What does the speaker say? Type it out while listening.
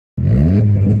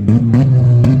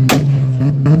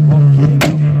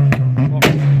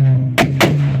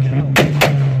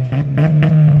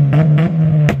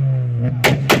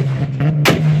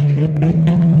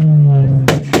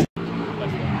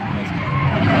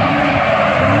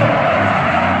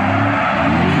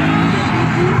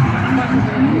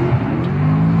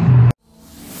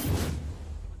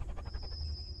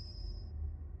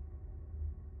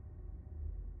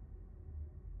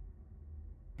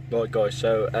Right guys,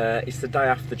 so it's the day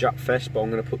after Japfest, but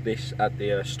I'm going to put this at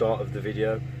the start of the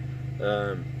video.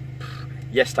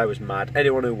 Yesterday was mad.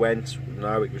 Anyone who went,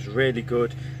 no, it was really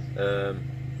good. It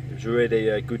was really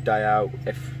a good day out.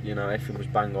 Everything was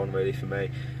bang on really for me.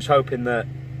 I was hoping that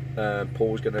Paul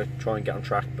was going to try and get on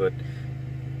track, but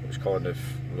it was kind of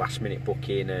last minute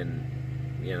booking and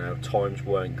times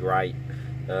weren't great.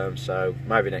 So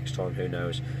maybe next time, who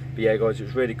knows. But yeah guys, it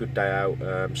was a really good day out.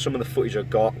 Some of the footage I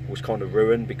got was kind of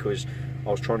ruined because I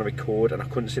was trying to record and I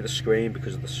couldn't see the screen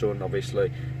because of the sun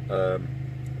obviously.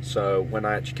 So when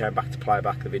I actually came back to play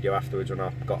back the video afterwards, when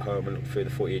I got home and looked through the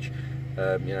footage,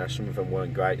 some of them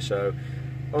weren't great. So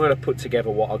I'm going to put together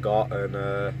what I got, and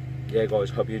yeah guys,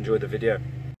 hope you enjoyed the video.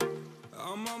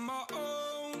 I'm on my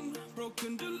own,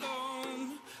 broken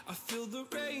alone. I feel the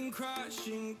rain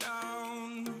crashing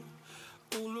down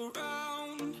all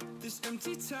around this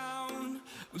empty town.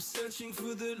 I'm searching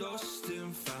for the lost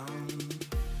and found,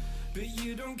 but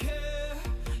you don't care,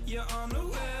 you're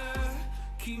unaware.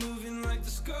 Keep moving like the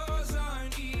scars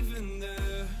aren't even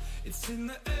there. It's in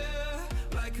the air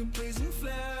like a blazing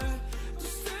flare.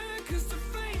 Just stare 'cause the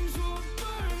flames will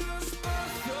burn us. I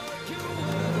thought you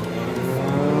were the one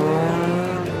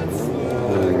for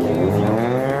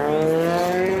me.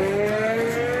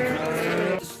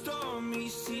 The stormy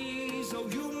seas, oh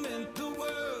you meant the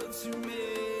world to me.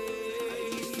 I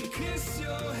used to kiss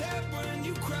your head when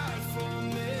you cried for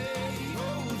me.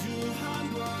 Hold your hand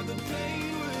while the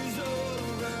pain was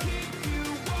over. Keep you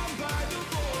warm by the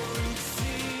roaring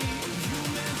sea. You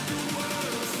meant the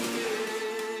world to me.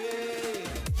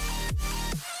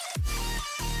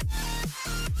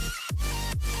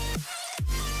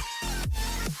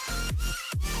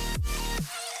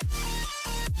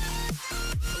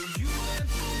 Oh, you meant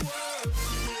the world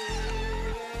to me.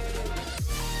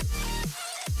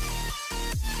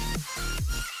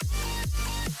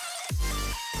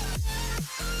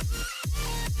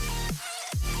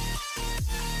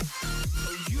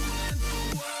 Oh, you meant the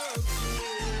world to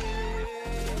me.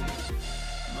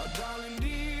 My darling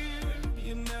dear,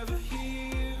 you're never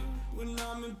here. When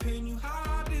I'm in pain, you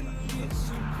hide in it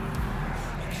so good.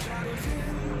 Like shadows in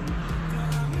the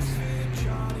atmosphere,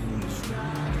 charting the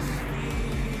stratosphere.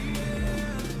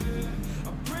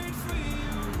 I prayed for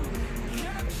you,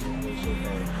 catching me.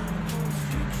 Post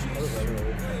you chase you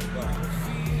away by the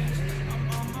fears. I'm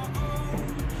on my own,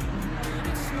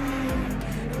 really slow.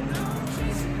 And now I'm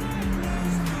chasing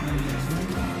nightmares. Yes, I'm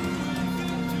running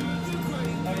through the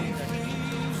great big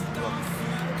leaves. Don't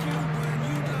thank you when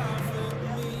you laugh at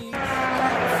me.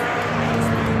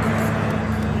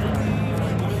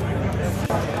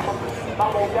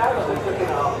 I'm all down, I'm just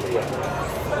looking after you.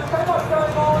 Let's say what's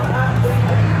going on at the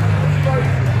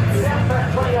Japfest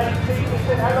 2018. We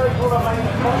said hello to all our main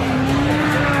sponsors.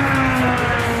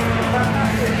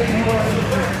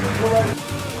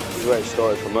 It's a great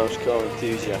story for most car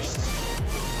enthusiasts.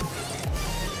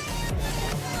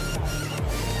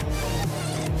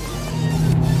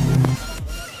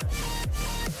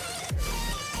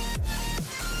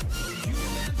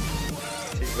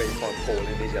 This is where you find Paul in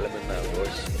his element now,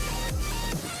 boys.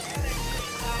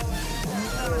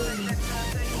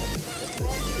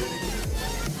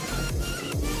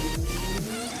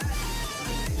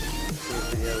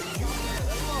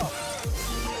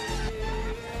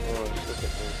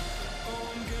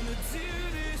 I'm gonna do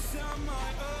this on my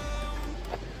own.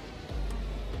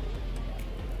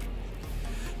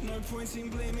 No point in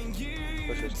blaming you,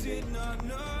 you did not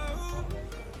know.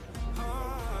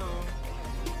 Oh,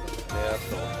 Yeah,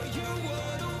 thought you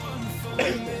were the one for me.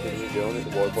 the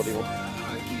wide body one. I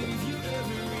give you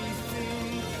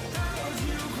everything. Held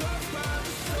you close by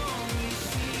the stormy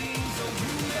seas. Oh,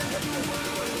 you meant the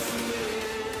world to me.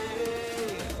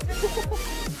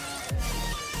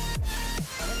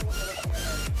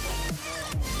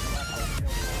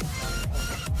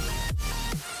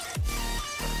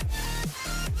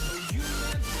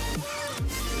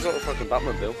 He's like the fucking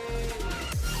Batman, Bill.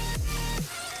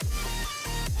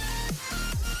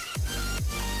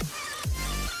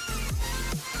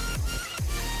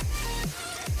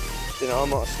 I'm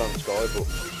not a stunt guy, but